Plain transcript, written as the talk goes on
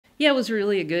Yeah, it was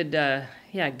really a good,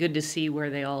 yeah, good to see where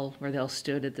they all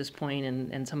stood at this point,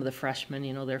 and some of the freshmen,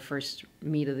 their first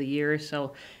meet of the year.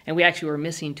 So, and we actually were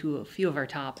missing a few of our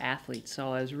top athletes.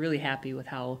 So I was really happy with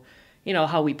how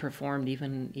we performed,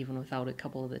 even without a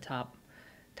couple of the top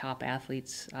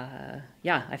athletes.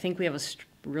 Yeah, I think we have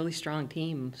a really strong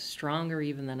team, stronger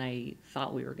even than I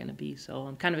thought we were going to be. So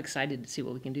I'm kind of excited to see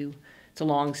what we can do. It's a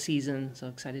long season, so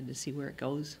excited to see where it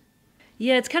goes.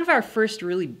 Yeah, it's kind of our first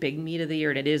really big meet of the year,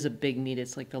 and it is a big meet.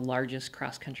 It's like the largest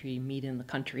cross country meet in the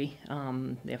country.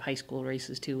 They have high school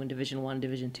races too, in Division One,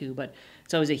 Division Two, but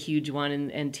it's always a huge one,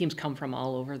 and teams come from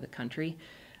all over the country.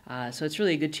 So it's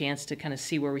really a good chance to kind of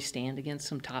see where we stand against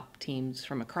some top teams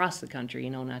from across the country.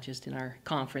 Not just in our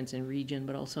conference and region,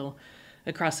 but also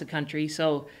across the country.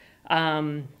 So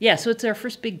yeah, so it's our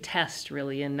first big test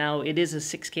really, and now it is a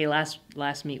 6K.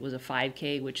 Last meet was a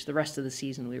 5K, which the rest of the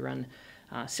season we run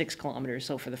 6 kilometers.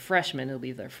 So for the freshmen, it'll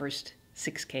be their first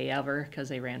 6K ever because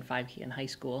they ran 5K in high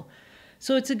school.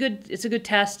 So it's a good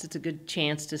test. It's a good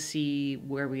chance to see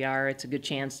where we are. It's a good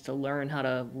chance to learn how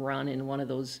to run in one of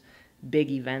those big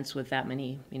events with that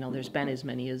many. There's been as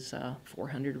many as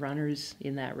 400 runners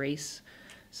in that race.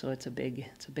 So it's a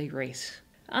big race.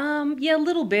 Yeah, a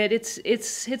little bit.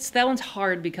 It's that one's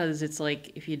hard because it's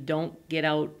like if you don't get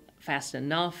out fast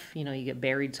enough, you get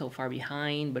buried so far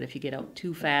behind. But if you get out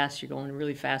too fast, you're going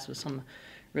really fast with some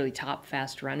really top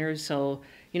fast runners. So,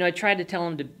 I try to tell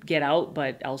them to get out,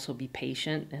 but also be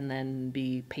patient, and then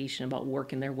be patient about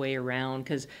working their way around.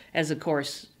 Because as the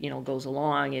course, goes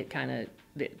along,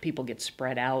 people get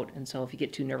spread out. And so if you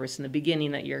get too nervous in the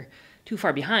beginning that you're too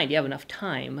far behind, you have enough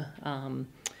time.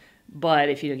 But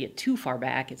if you get too far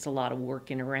back, it's a lot of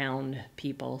working around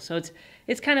people. So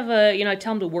it's kind of I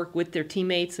tell them to work with their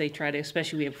teammates. They try to,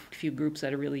 especially we have a few groups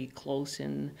that are really close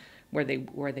in where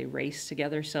they race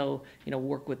together. So,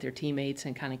 work with their teammates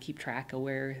and kind of keep track of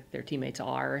where their teammates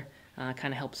are.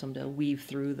 Kind of helps them to weave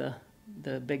through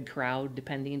the big crowd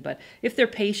depending. But if they're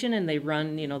patient and they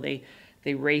run,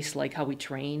 they race like how we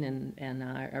train and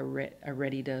are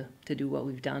ready to do what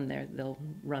we've done there, they'll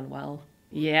run well.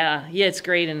 Yeah, it's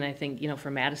great, and I think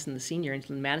for Madison, the senior, and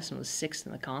Madison was 6th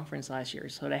in the conference last year,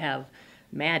 so to have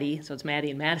Maddie, so it's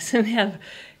Maddie and Madison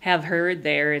have her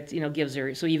there. It gives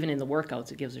her, so even in the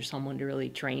workouts, it gives her someone to really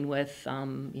train with,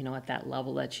 at that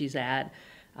level that she's at.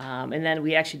 And then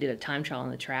we actually did a time trial on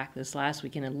the track this last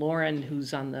weekend, and Lauren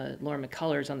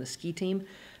McCullers on the ski team,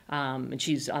 and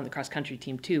she's on the cross country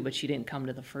team too, but she didn't come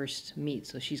to the first meet,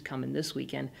 so she's coming this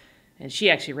weekend. And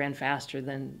she actually ran faster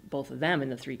than both of them in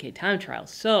the 3K time trial.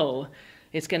 So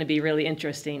it's going to be really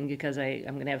interesting because I'm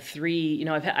going to have 3.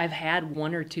 I've had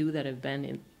 1 or 2 that have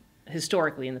been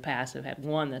historically in the past. I've had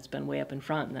 1 that's been way up in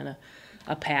front and then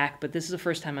a pack. But this is the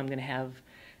first time I'm going to have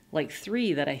like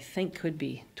 3 that I think could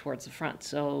be towards the front.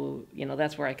 So,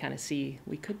 that's where I kind of see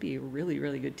we could be a really,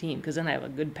 really good team, because then I have a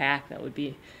good pack that would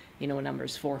be,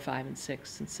 numbers 4, 5, and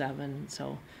 6, and 7.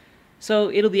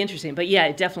 So it'll be interesting. But yeah,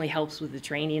 it definitely helps with the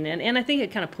training. And I think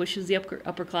it kind of pushes the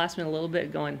upperclassmen a little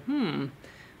bit, going,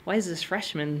 why is this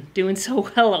freshman doing so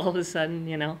well all of a sudden,